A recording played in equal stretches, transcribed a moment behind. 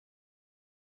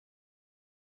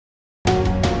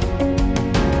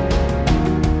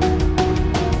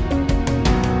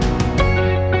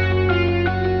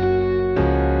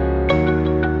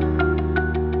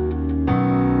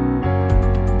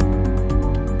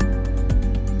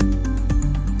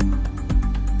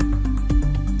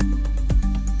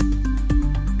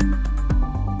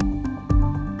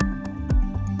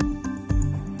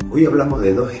Hoy hablamos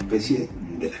de dos especies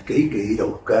de las que hay que ir a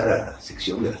buscar a la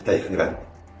sección de las tallas grandes.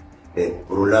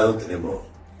 Por un lado tenemos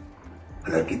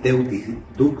al Architeuthis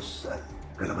dux, al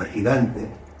calamar gigante,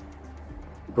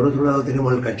 y por otro lado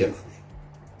tenemos el cachalote,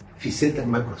 Physeter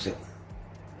macrocéfalo.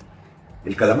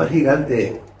 El calamar gigante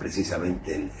es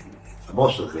precisamente el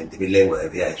famoso de 20.000 leguas de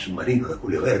viaje submarino de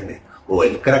Julio Verne, o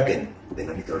el kraken de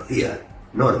la mitología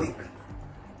nórdica.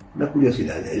 Una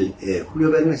curiosidad,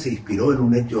 Julio Verne se inspiró en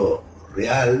un hecho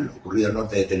real ocurrido al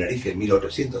norte de Tenerife en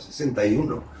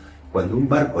 1861, cuando un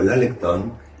barco, el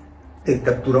Alecton,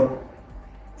 capturó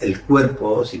el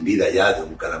cuerpo sin vida ya de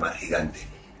un calamar gigante.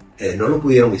 No lo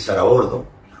pudieron izar a bordo,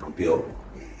 rompió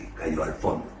y cayó al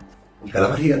fondo. El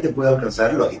calamar gigante puede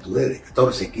alcanzar longitudes de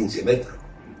 14-15 metros.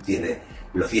 Tiene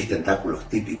los 10 tentáculos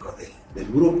típicos del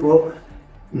grupo,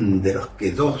 de los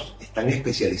que 2 están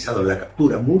especializados en la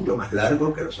captura, mucho más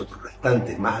largo que los otros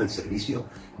restantes, más al servicio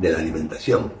de la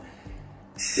alimentación.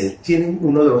 Tienen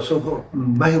uno de los ojos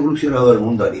más evolucionados del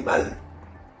mundo animal.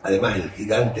 Además, el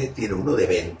gigante tiene uno de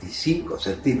 25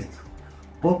 centímetros.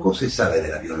 Poco se sabe de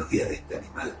la biología de este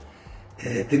animal.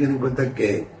 Tengan en cuenta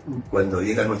que cuando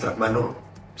llega a nuestras manos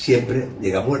siempre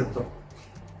llega muerto.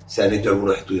 Se han hecho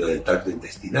algunos estudios del tracto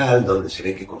intestinal donde se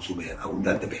ve que consume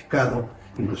abundante pescado,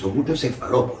 incluso muchos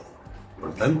cefalópodos. Por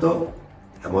lo tanto,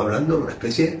 estamos hablando de una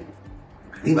especie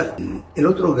caníbal. El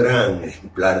otro gran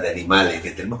ejemplar de animales que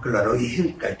tenemos que hablar hoy es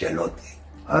el cachalote.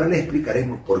 Ahora les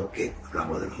explicaremos por qué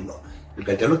hablamos de los dos. El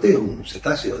cachalote es un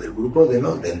cetáceo del grupo de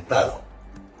los dentados.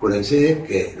 Acuérdense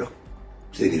que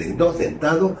se dividen en dos,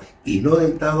 dentados y no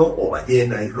dentados, o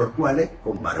ballenas y rorcuales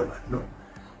con barbas, ¿no?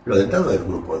 Los dentados del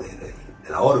grupo de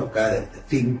la orca, del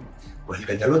delfín, pues el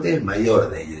cachalote es el mayor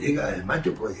de ellos. El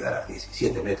macho puede llegar a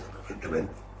 17 metros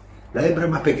perfectamente. La hembra es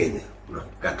más pequeña, unos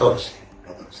 14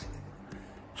 metros.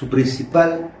 Su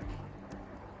principal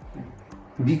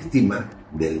víctima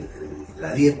de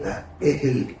la dieta es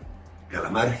el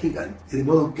calamar gigante, de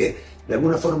modo que de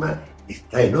alguna forma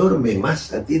esta enorme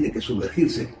masa tiene que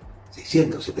sumergirse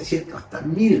 600, 700, hasta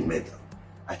 1000 metros,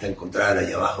 hasta encontrar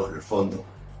allá abajo en el fondo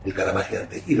el calamar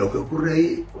gigante. Y lo que ocurre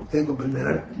ahí, ustedes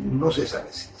comprenderán, no se sabe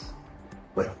si es.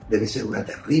 Bueno, debe ser una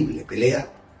terrible pelea,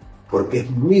 porque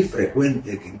es muy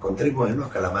frecuente que encontremos en los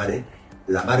calamares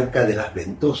la marca de las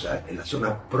ventosas en la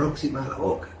zona próxima a la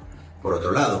boca. Por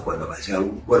otro lado, cuando aparece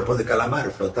algún cuerpo de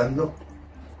calamar flotando,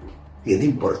 tiene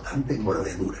importantes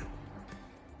mordeduras.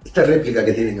 Esta réplica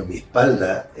que tienen a mi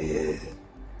espalda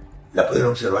la pueden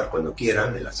observar cuando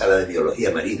quieran en la sala de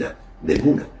biología marina del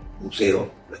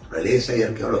Museo, Naturaleza y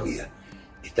Arqueología.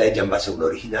 Está hecha en base a un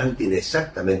original, tiene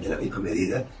exactamente la misma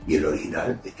medida y el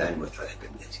original está en nuestra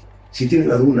dependencia. Si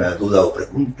tienen alguna duda o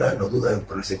pregunta, no duden en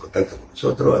ponerse en contacto con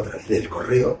nosotros a través del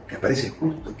correo que aparece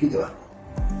justo aquí debajo.